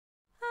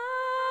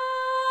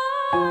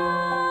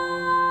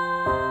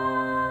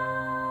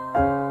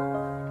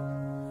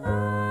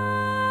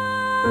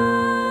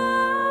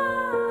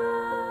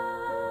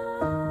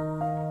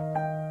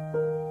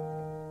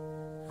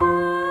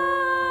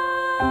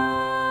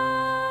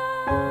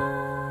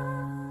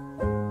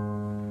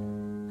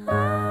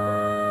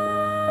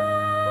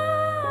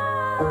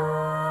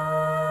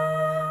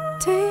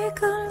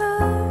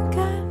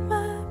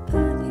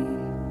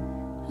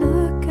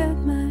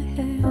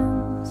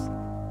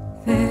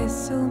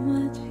so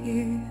much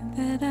here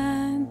that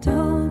I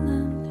don't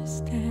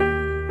understand.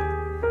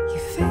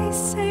 Your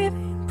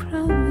face-saving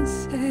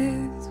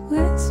promises,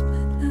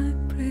 whispered like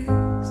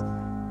prayers.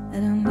 I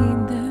don't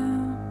need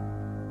them,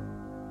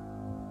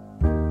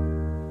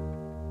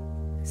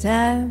 'cause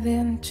I've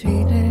been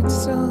treated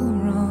so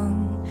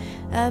wrong.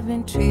 I've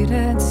been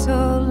treated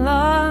so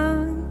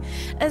long,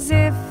 as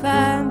if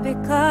I'm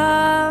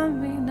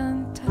becoming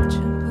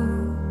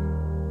untouchable.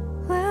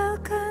 Well,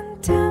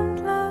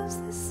 contempt loves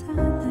the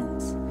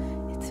silence.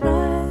 It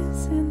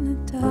thrives in the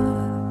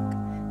dark,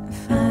 and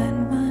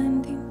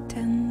fine-winding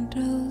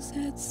tendrils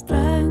that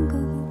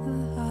strangle the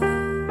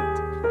heart.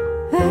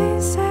 They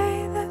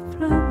say that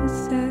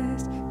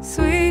promises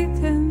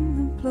sweeten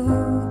the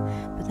blow,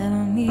 but I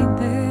don't need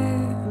them.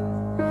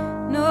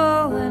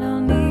 No, I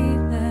don't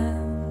need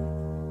them.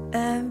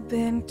 I've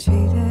been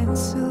treated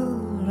so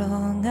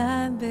wrong.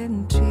 I've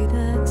been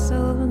treated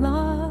so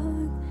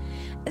long,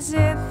 as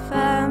if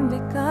I'm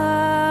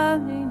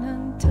becoming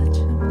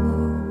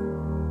untouchable.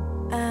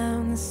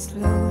 I'm a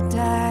slow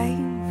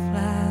dying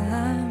fly,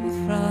 I'm a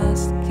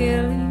frost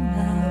killing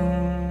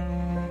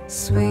now,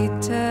 sweet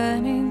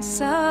turning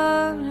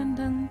sour and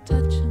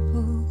untouchable.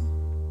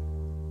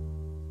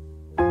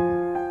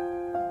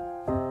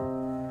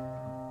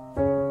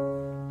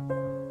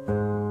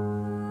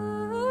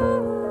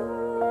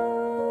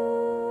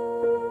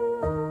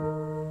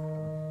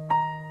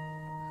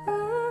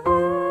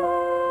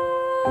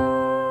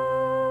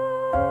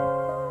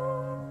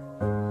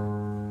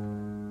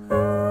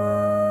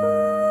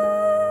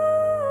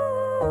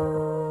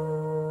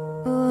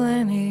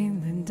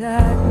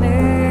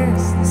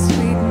 Darkness, the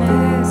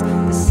sweetness,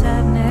 the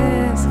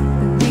sadness,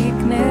 the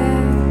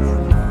weakness.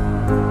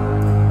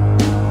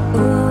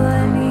 Oh,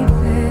 I need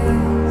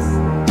this.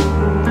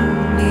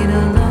 Need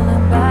a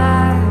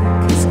lullaby,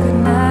 kiss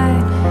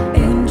goodnight,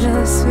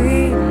 angel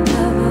sweet,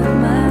 love of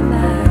my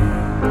life.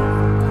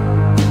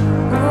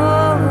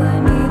 Oh, I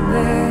need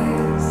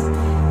this.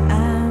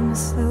 I'm a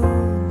slow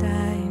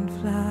dying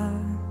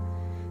flower,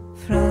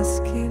 frost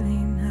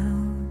killing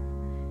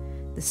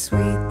out, the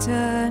sweet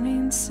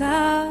turning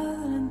sour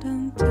and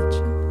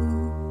untouchable.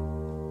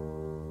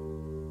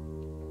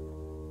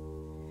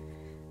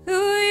 Do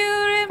you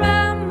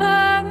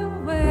remember the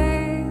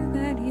way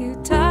that you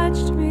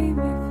touched me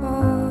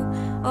before?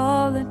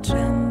 All the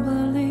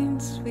trembling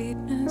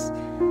sweetness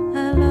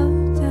I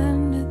loved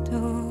and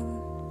adored.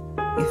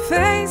 Your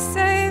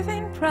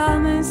face-saving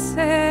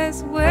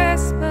promises,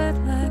 whispered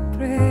like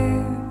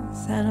prayers.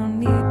 I don't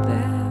need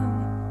them.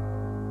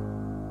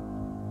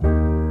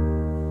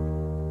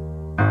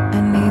 I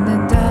need the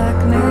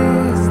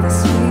darkness, the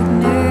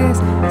sweetness,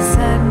 the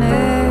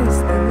sadness,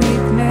 the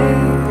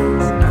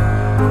weakness.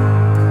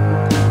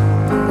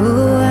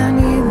 Oh, I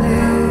need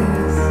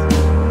this.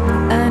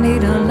 I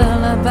need a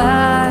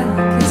lullaby,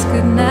 kiss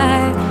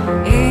goodnight,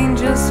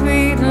 angel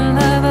sweet,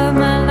 love of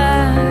my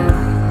life.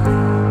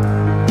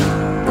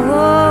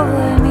 Oh,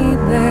 I need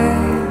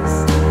this.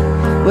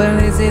 Well,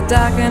 is it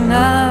dark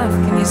enough?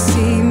 Can you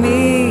see me?